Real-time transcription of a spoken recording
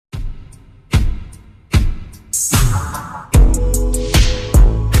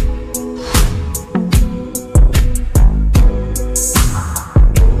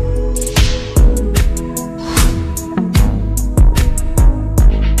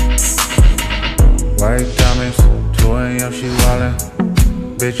White diamonds, 2 AM she wildin'.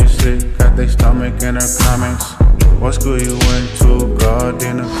 Bitches sick, got they stomach in her comments. What school you went to?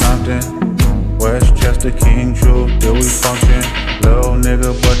 Gardena, Compton, Westchester, King Drew, till we function. Little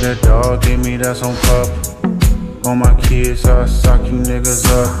nigga, but that dog give me that's on pup. On my kids, I sock you niggas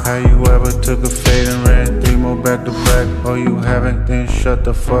up. How you ever took a fade and ran 3 more back to back? Oh, you haven't? Then shut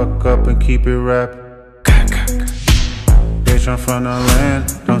the fuck up and keep it rap. Bitch, I'm from the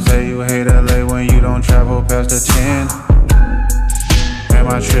land. Don't say you hate LA when you don't travel past the 10. Am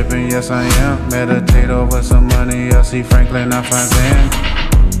I tripping? Yes, I am. Meditate over some money. I see Franklin, I find Zen.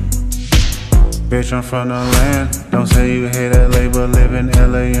 Bitch, I'm from the land. Don't say you hate LA, but live in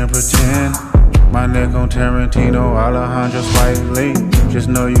LA and pretend. My neck on Tarantino, Alejandro Spike Lee. Just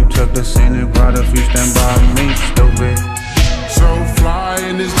know you took the scenic route if you stand by me, stupid. So fly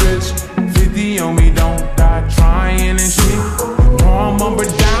in this bitch, 50 on me, don't die trying and shit. You know I'm up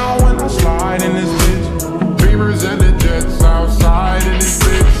and down when I slide in this bitch. Beamers and the jets outside in this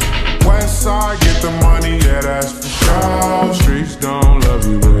bitch. West side, get the money, yeah, that's for sure. Streets don't love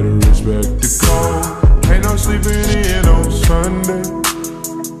you, better respect the code. Ain't no sleeping in on Sunday.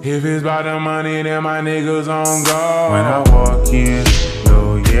 If it's about the money, then my niggas on go. When I walk in,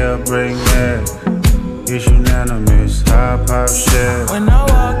 no, yeah, break neck. It's unanimous, high pop shit. When I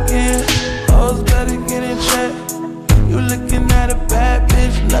walk in, hoes better get in check. You looking at a bad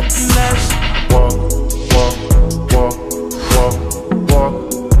bitch, nothing less. Walk, walk, walk, walk, walk,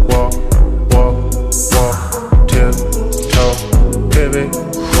 walk, walk, walk, tip, toe, pivot,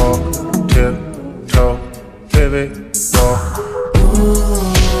 walk, tip, toe, pivot, walk.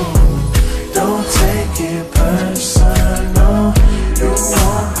 Don't take it personal. You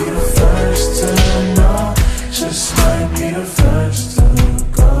won't be the first to know. Just might be the first to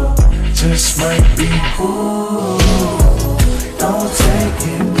go. Just might be cool. Don't take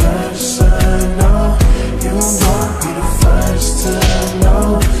it